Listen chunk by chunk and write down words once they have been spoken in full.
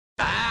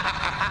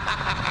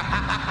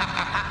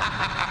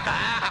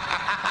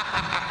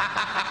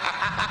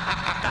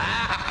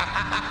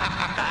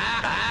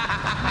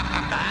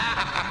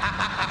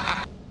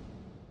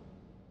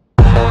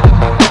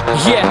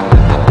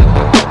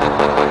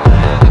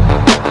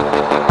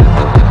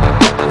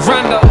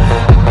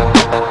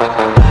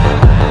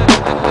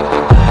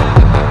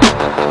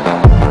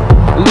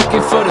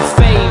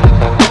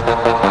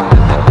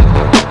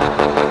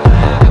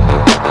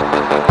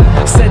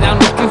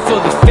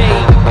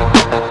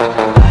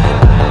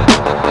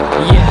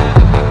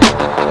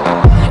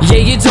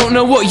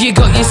don't know what you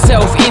got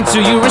yourself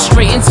into. You were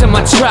straight into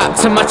my trap,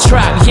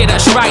 yeah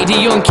that's right, the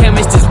young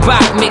chemist is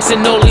back, mixing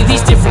all of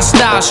these different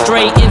styles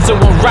straight into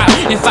one rap.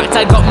 In fact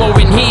I got more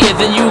in here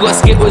than you got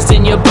skittles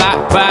in your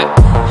backpack.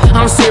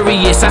 I'm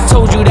serious, I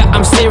told you that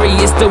I'm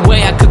serious. The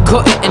way I could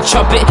cut it and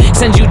chop it,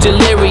 send you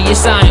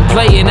delirious. I ain't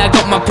playing, I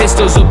got my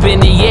pistols up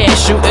in the air,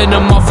 shooting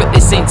them off at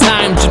the same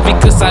time, just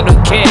because I don't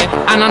care.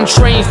 And I'm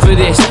trained for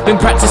this, been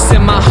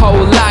practicing my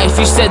whole life.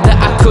 You said that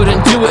I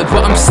couldn't do it,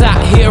 but I'm sat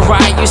here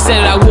right. You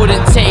said I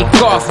wouldn't take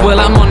off, well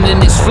I'm on the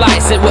next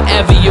flight. Said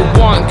whatever you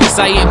want, cause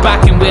I ain't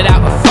backing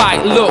without a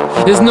fight. Look,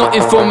 there's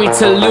nothing for me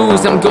to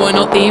lose, I'm going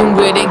all in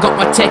with it. Got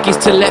my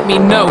techies to let me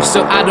know,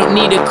 so I don't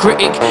need a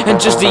critic. And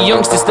just a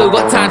youngster, still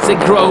got time to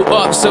grow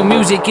up. So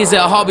music is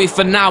a hobby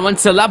for now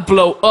until I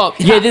blow up.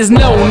 Yeah, there's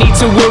no need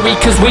to worry,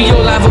 cause we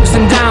all have ups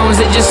and downs.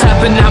 It just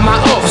happened that my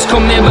ups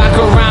coming back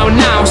around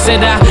now.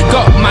 Said I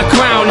got my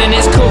crown and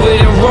it's covered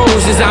in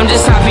roses. I'm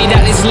just happy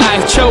that this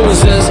life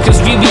chose us,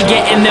 cause we be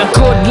getting a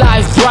good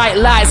life, bright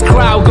lights,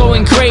 crowd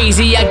going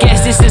crazy. I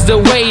guess this is the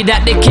way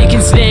that the kick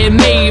and snare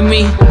made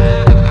me.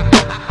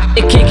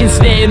 The kick and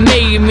snare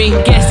made me.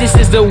 Guess this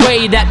is the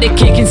way that the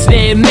kick and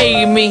snare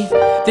made me.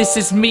 This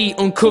is me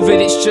uncovered,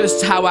 it's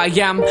just how I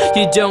am.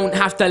 You don't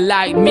have to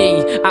like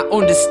me, I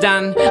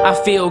understand. I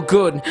feel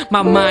good,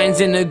 my mind's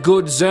in a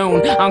good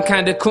zone. I'm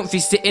kinda comfy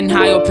sitting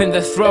high up in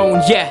the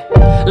throne, yeah.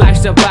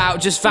 Life's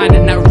about just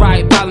finding that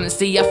right balance.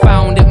 See, I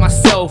found it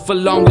myself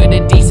along with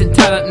a decent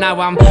talent.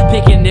 Now I'm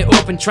picking it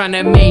up and trying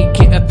to make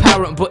it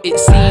apparent, but it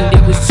seemed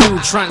it was too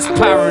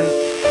transparent.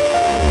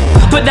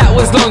 But that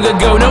was long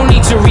ago, no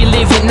need to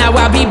relive it. Now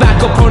I'll be back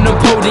up on the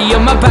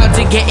podium, about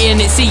to get in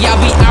it. See, I'll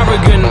be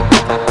arrogant,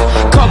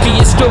 cocky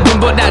and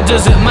stubborn, but that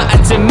doesn't matter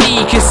to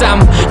me, cause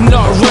I'm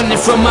not running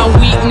from my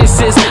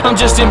weaknesses, I'm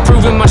just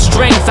improving my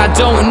strength. I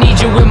don't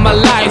need you in my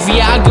life,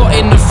 yeah I got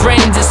enough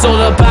friends. It's all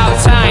about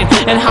time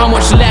and how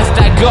much left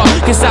I got,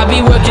 cause I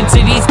be working to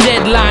these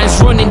deadlines,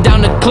 running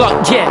down the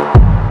clock, yeah.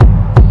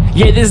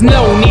 Yeah, there's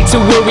no need to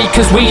worry,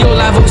 cause we all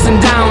have ups and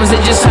downs.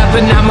 It just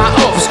happened that my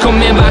ups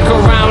coming back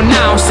around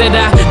now. Said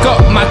I got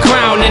my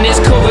crown and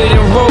it's covered in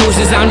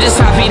roses. I'm just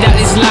happy that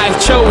this life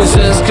chose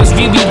us, cause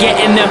we be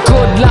getting a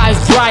good life,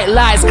 bright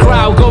lights,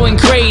 crowd going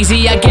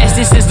crazy. I guess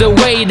this is the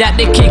way that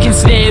the kick and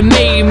snare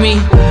made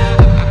me.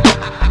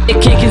 The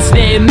kick and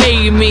snare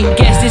made me.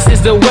 Guess this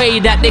is the way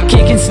that the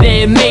kick and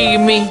snare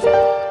made me.